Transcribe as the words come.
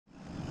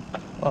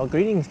Well,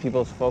 greetings,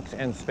 peoples, folks,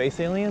 and space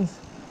aliens.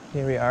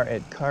 Here we are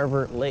at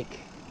Carver Lake.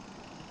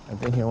 I've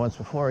been here once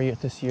before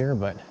this year,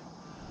 but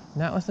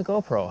not with the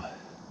GoPro.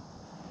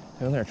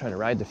 I'm gonna try to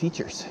ride the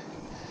features.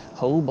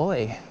 Oh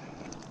boy.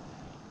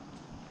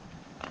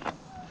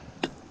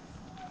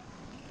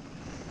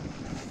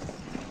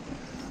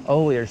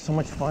 Oh, there's so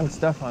much fun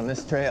stuff on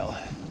this trail.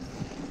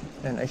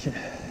 And let's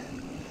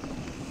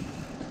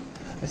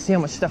see how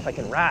much stuff I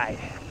can ride.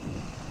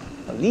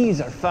 The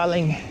leaves are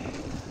falling.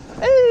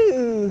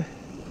 Ooh!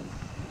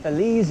 The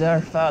leaves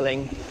are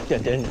falling.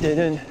 Dun, dun, dun,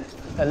 dun.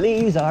 The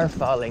leaves are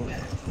falling.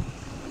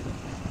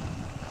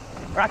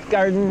 Rock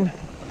garden.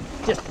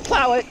 Just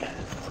plow it.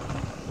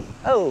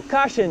 Oh,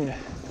 caution.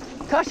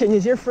 Caution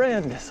is your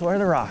friend. So are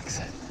the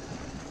rocks.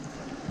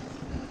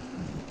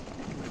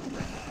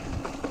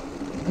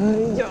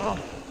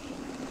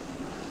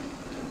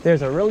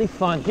 There's a really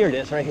fun, here it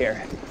is right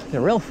here. There's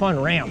a real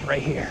fun ramp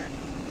right here.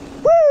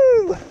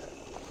 Woo!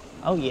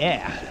 Oh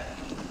yeah.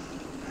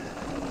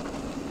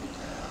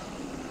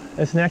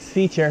 This next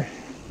feature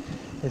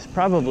is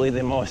probably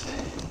the most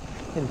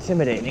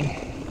intimidating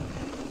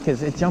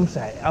because it jumps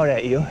out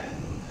at you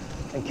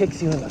and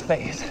kicks you in the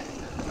face.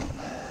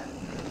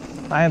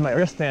 I have my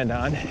wristband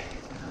on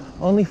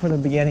only for the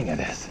beginning of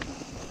this.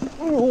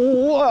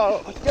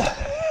 Whoa!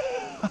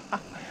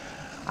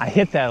 I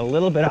hit that a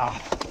little bit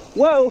off.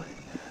 Whoa!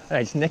 And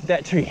I just nicked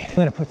that tree. I'm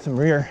gonna put some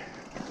rear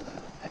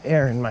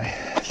air in my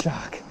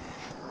shock.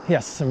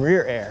 Yes, some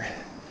rear air.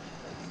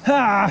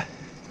 Ha!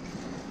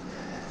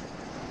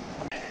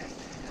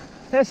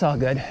 That's all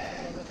good.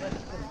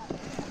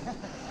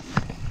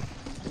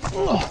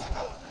 Oh,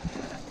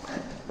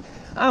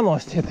 I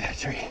almost hit that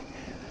tree.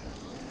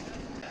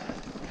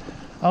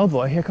 Oh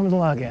boy, here come the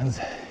log ends.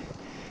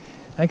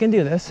 I can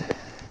do this.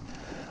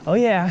 Oh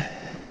yeah.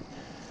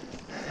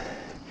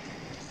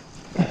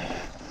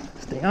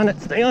 Stay on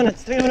it, stay on it,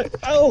 stay on it.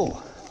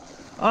 Oh,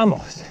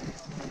 almost.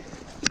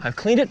 I've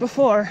cleaned it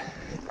before.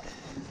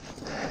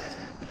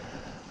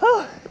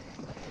 Oh,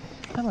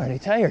 I'm already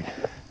tired.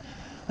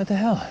 What the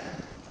hell?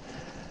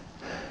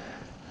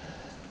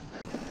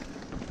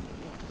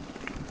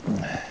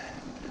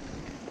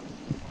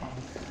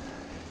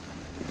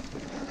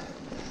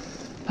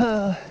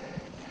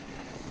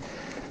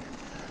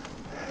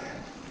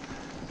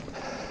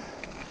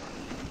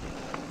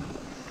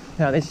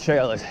 Now this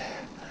trail is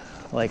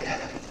like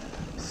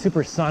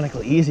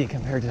supersonically easy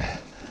compared to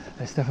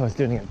the stuff I was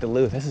doing at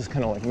Duluth. This is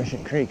kind of like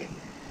Mission Creek.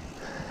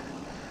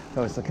 If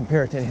I was to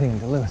compare it to anything in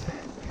Duluth.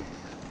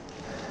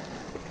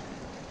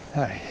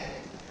 All right,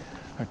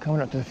 we're coming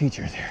up to the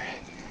features here.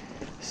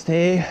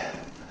 Stay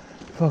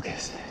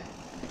focused.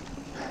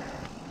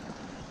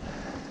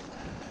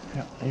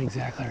 I don't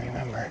exactly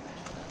remember.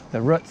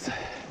 The roots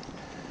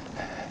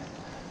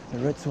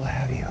will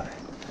have you.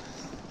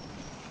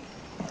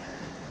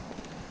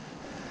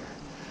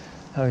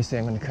 Obviously,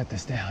 I'm going to cut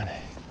this down.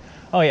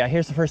 Oh yeah,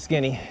 here's the first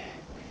skinny.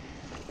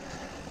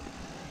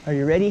 Are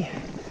you ready?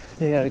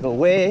 You gotta go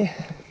way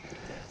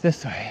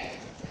this way.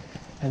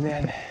 And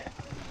then,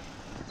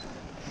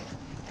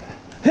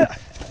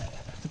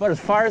 it's about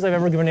as far as I've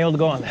ever been able to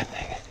go on that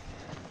thing.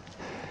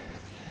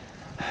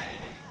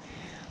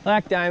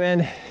 Black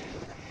diamond.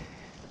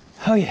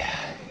 Oh yeah.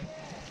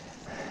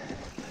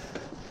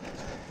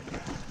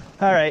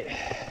 All right,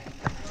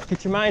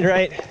 get your mind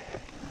right.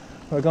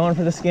 We're going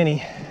for the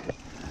skinny.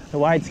 The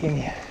wide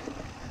skinny.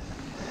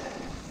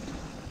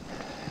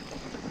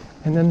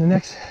 And then the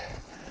next,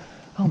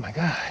 oh my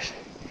gosh.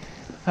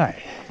 All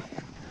right.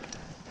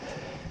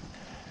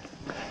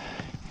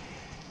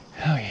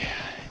 Oh yeah.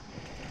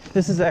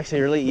 This is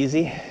actually really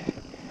easy.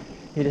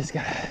 You just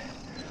gotta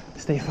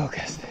stay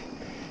focused,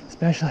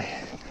 especially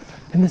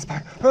in this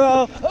part.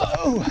 Oh,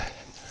 oh.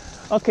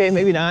 Okay,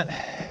 maybe not.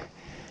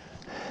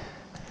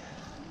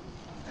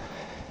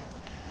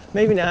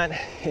 Maybe not.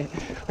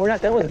 We're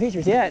not done with the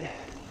features yet.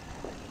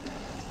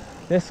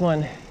 This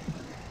one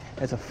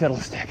is a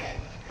fiddlestick.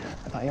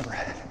 If I ever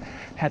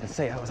had to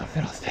say I was a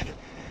fiddlestick.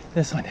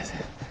 This one is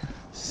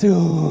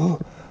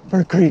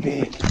super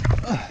creepy.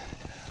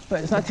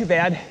 But it's not too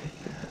bad.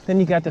 Then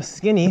you got the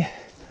skinny,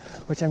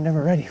 which I'm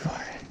never ready for.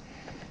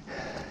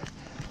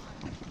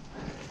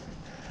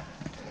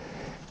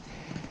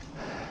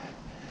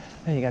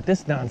 Then you got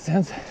this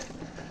nonsense.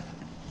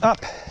 Up,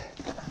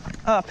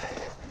 up,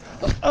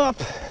 up.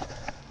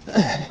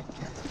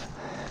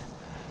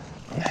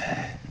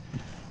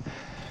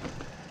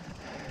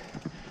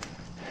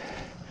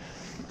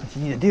 What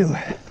you need to do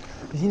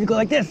is you need to go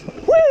like this.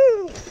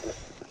 Woo!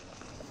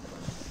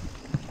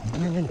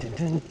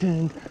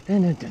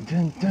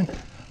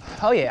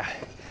 Oh yeah,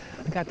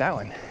 I got that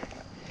one.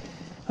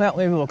 Well,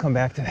 maybe we'll come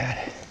back to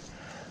that.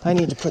 I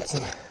need to put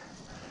some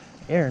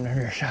air in the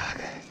rear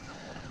shock.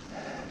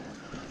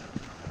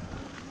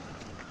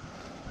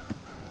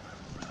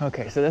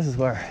 Okay, so this is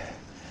where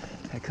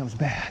it comes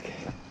back.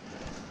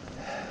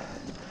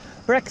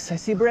 Bricks, I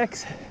see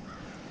bricks.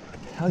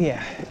 Oh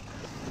yeah,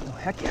 oh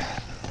heck yeah.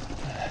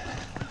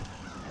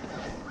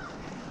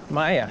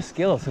 My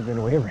skills have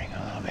been wavering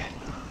a little bit.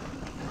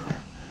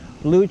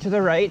 Blue to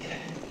the right.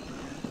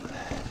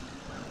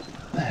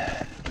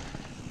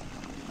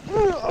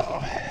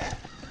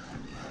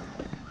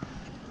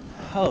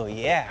 Oh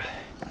yeah.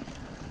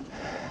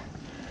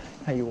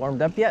 Are you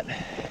warmed up yet?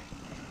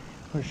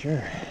 For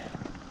sure.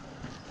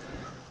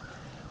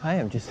 I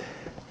am just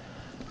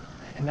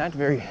not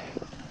very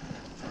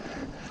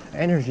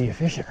energy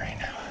efficient right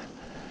now.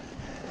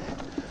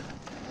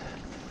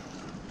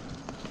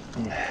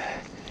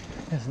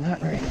 It's not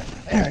very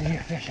energy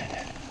efficient.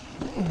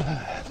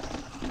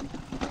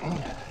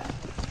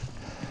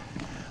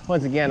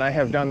 Once again, I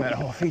have done that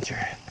whole feature.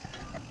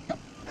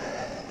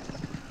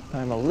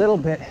 I'm a little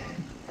bit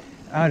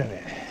out of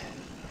it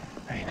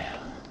right now.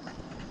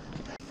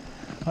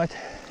 What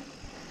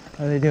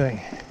are they doing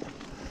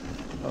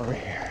over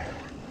here?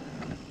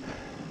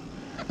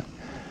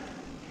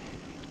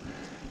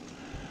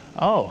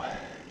 Oh.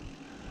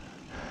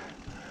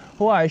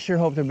 Well, I sure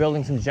hope they're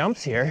building some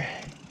jumps here.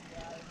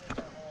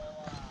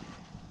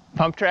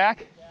 Pump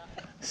track? Yeah.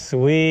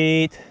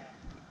 Sweet.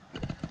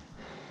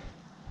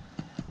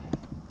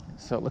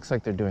 So it looks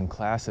like they're doing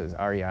classes,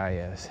 REI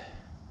is.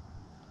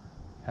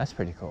 That's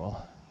pretty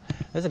cool.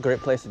 This is a great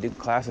place to do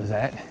classes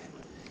at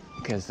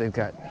because they've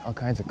got all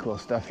kinds of cool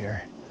stuff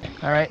here.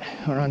 All right,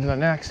 we're on to the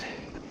next.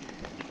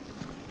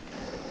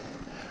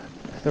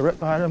 The rip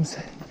bottoms.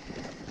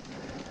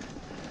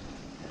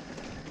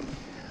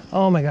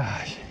 Oh my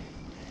gosh.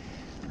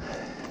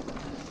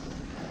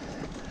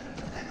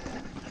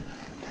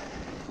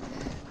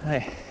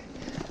 I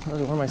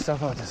really wore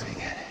myself out this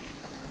weekend.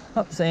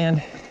 Oh,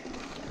 sand.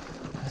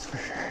 That's for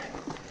sure.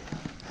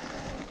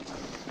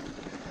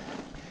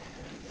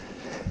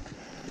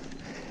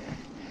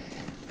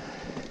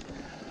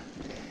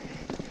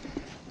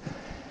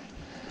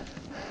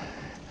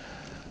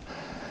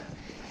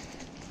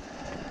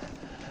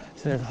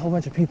 So there's a whole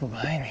bunch of people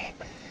behind me.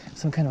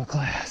 Some kind of a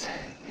class.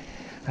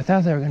 I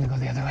thought they were going to go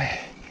the other way,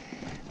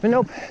 but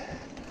nope.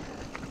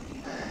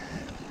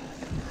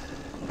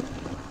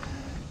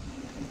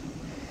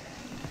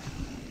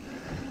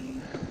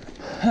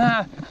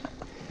 Ha!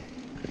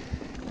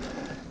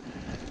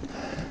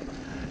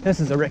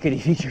 This is a rickety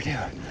feature too.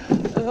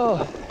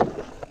 Oh,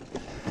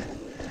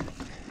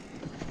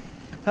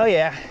 oh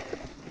yeah.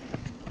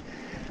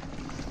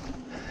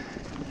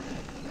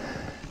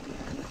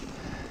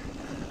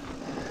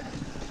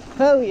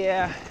 Oh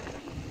yeah.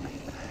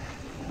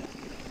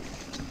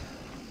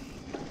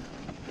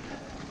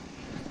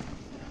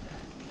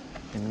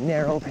 A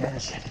narrow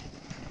pinch.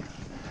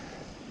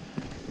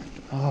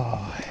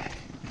 Oh,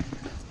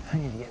 I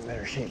need to get in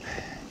better shape.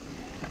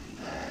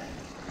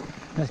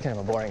 That's kind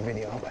of a boring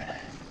video, but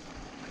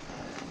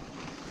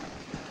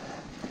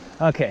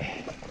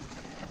okay.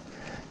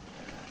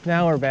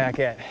 Now we're back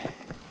at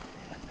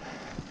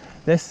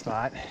this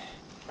spot.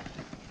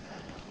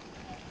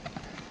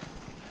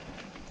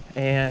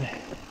 And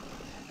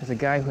there's a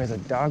guy who has a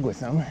dog with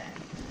him.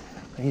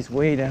 He's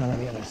way down on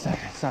the other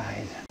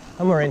side.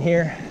 Somewhere in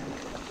here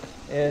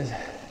is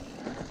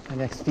the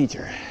next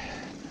feature.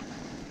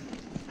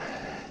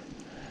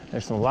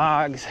 There's some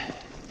logs,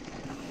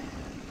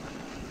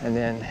 and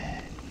then,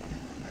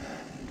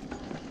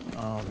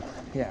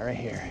 yeah, right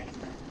here.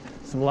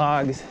 Some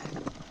logs,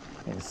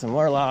 and some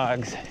more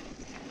logs,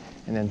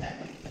 and then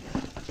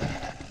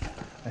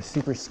a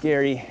super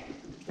scary,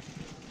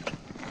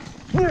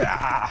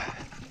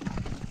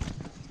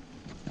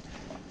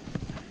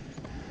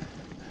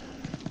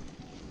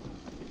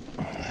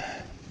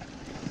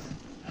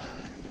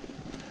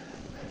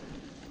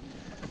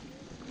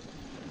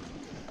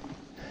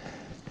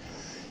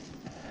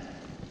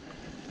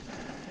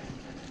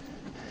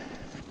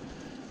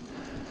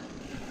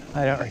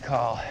 I don't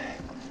recall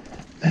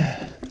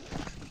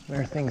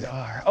where things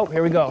are. Oh,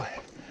 here we go.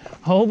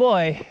 Oh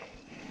boy.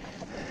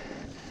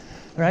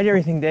 Ride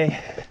everything day.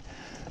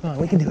 Come on,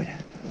 we can do it.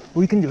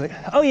 We can do it.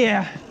 Oh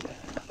yeah.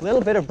 A little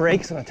bit of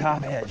brakes on the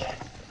top edge.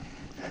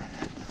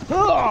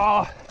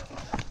 Oh!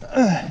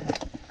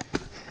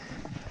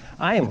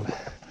 I am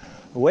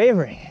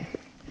wavering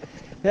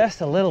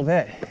just a little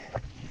bit.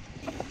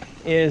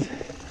 Is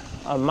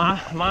a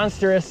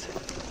monstrous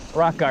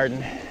rock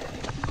garden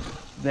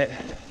that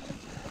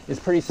is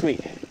pretty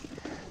sweet.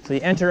 So you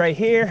enter right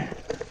here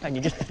and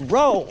you just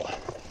roll.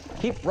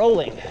 Keep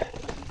rolling.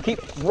 Keep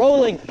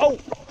rolling. Oh,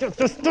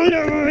 just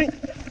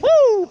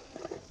woo!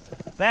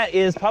 That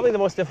is probably the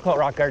most difficult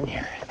rock garden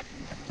here.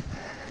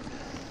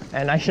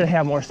 And I should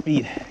have more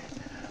speed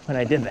when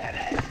I did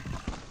that.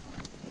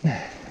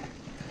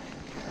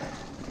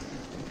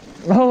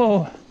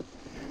 Oh,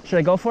 should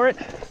I go for it?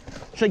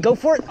 Should I go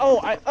for it? Oh,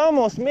 I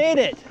almost made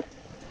it.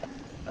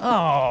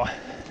 Oh.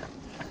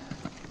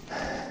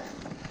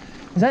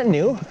 Is that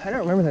new? I don't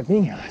remember that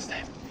being here last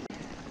time.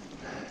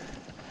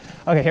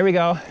 Okay, here we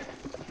go.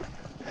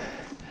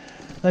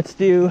 Let's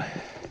do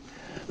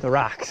the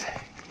rocks.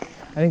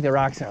 I think the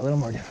rocks are a little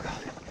more difficult.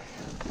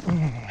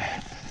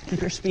 Keep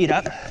your speed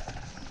up.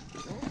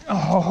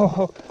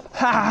 Oh,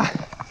 ha!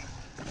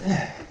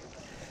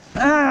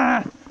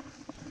 Ah!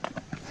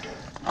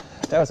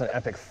 That was an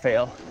epic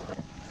fail.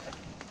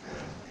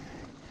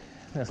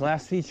 This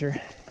last feature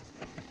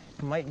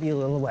might be a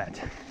little wet.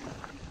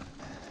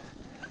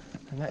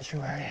 I'm not sure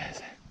where it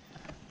is.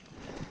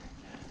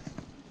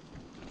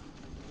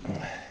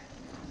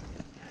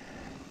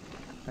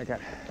 I got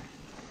it.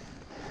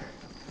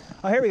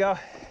 Oh, here we go.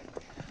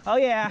 Oh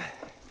yeah,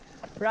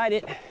 ride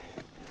it.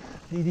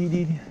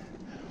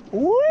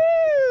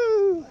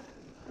 Woo!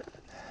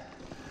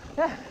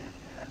 Yeah,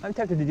 I'm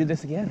tempted to do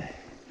this again.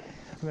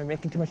 Am I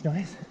making too much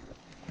noise?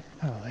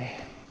 Probably. I'm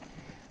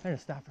gonna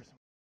stop for some.